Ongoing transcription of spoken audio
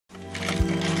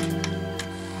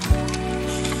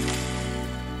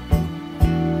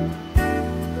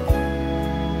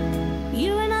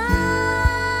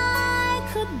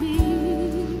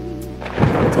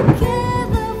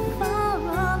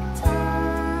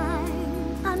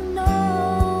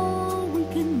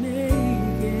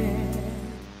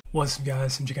What's up,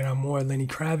 guys? I'm checking out more Lenny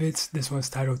Kravitz. This one's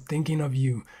titled Thinking of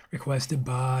You, requested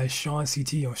by Sean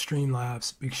CT on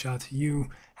Streamlabs. Big shout out to you.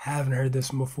 Haven't heard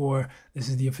this one before. This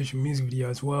is the official music video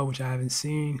as well, which I haven't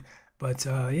seen. But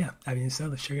yeah, that being said,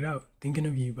 let's check it out. Thinking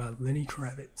of You by Lenny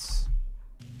Kravitz.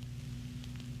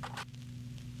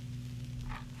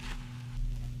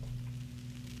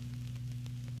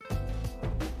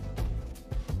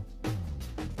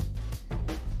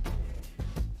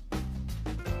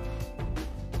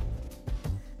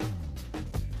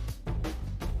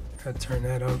 Gotta turn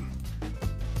that up.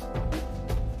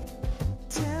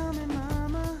 Tell me,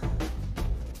 mama,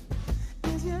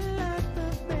 is your life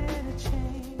a better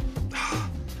change?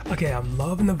 Okay, I'm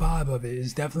loving the vibe of it.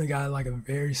 It's definitely got like a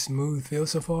very smooth feel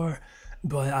so far,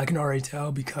 but I can already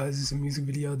tell because it's a music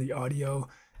video, the audio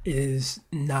is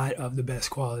not of the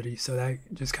best quality, so that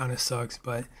just kind of sucks.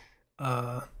 But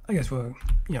I guess we'll,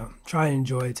 try and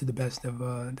enjoy it to the best of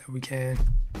that we can.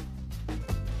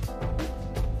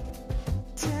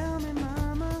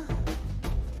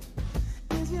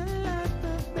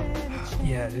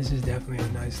 Yeah, this is definitely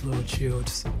a nice little chill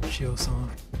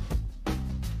song.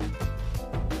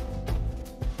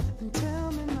 And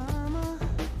tell me, mama,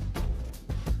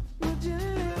 would you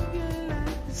live your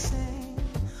life the same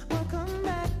or come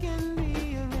back and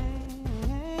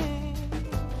rearrange?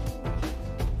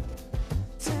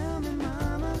 Tell me,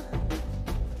 mama,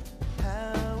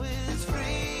 how is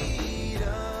freedom?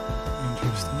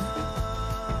 Interesting.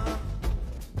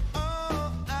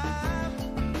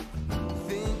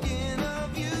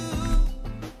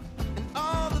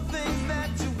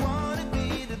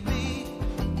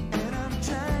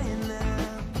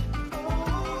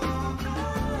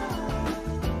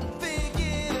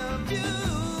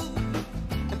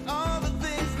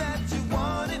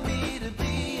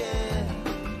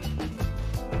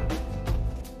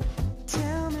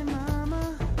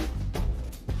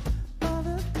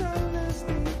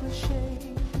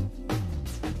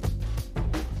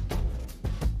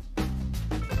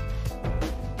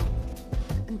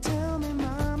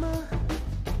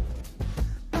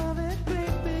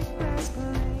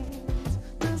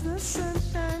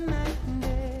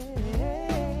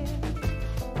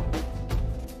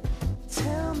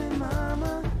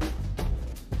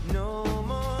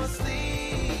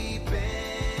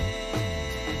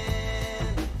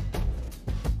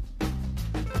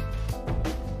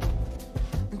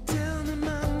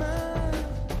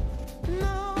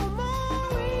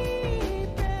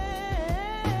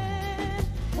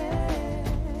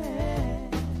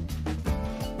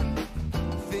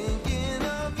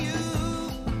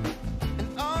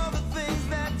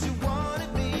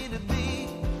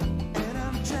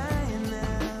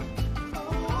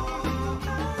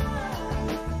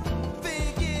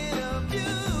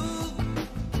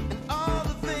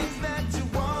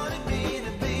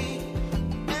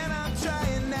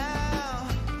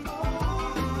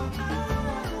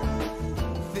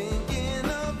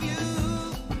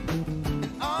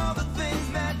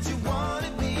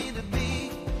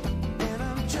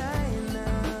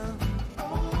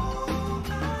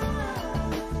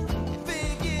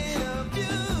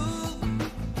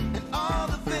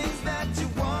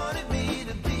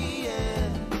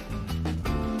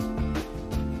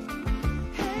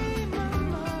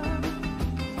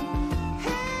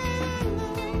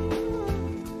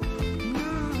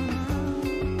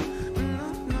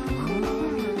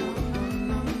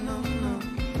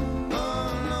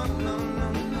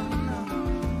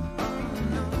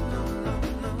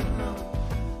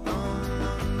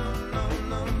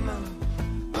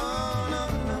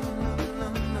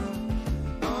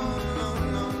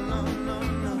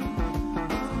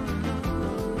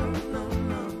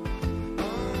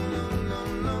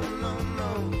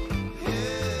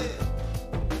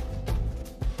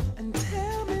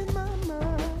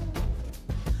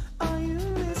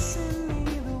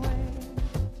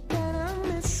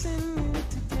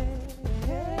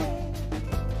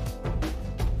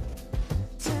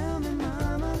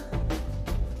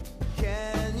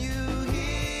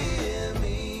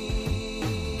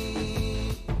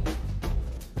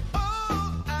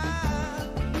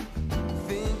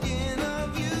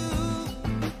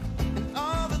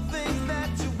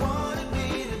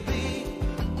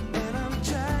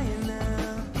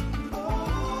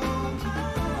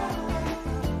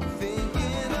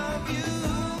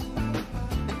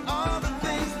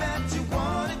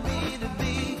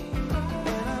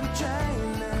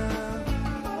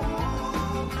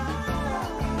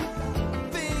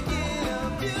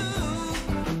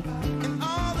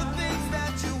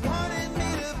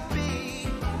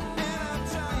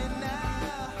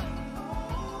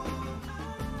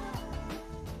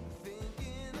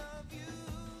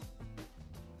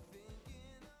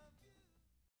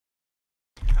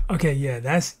 Okay, yeah,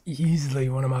 that's easily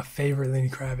one of my favorite Lenny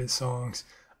Kravitz songs.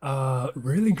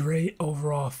 Really great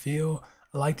overall feel.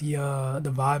 I like the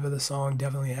vibe of the song.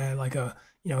 Definitely had like a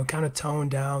kind of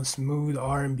toned down, smooth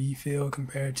R&B feel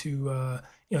compared to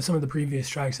some of the previous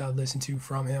tracks I listened to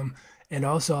from him. And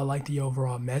also I like the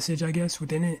overall message, I guess,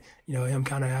 within it. Him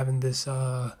kind of having this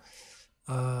I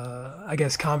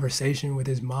guess conversation with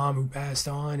his mom who passed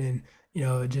on,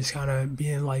 and just kind of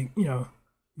being like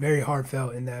very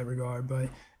heartfelt in that regard. But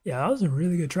yeah, that was a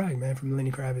really good track, man, from Lenny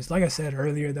Kravitz. Like I said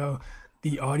earlier, though,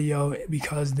 the audio,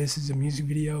 because this is a music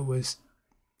video, was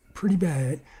pretty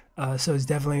bad. So it's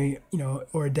definitely,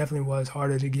 or it definitely was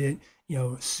harder to get,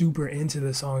 super into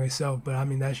the song itself. But I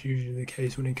mean, that's usually the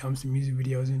case when it comes to music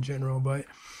videos in general. But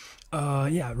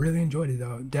yeah, I really enjoyed it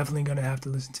though. Definitely gonna have to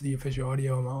listen to the official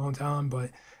audio on my own time, but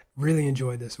really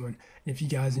enjoyed this one. And if you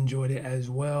guys enjoyed it as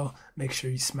well, make sure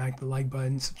you smack the like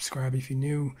button, subscribe if you're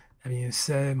new. That being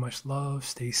said, much love,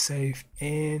 stay safe,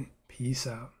 and peace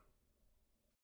out.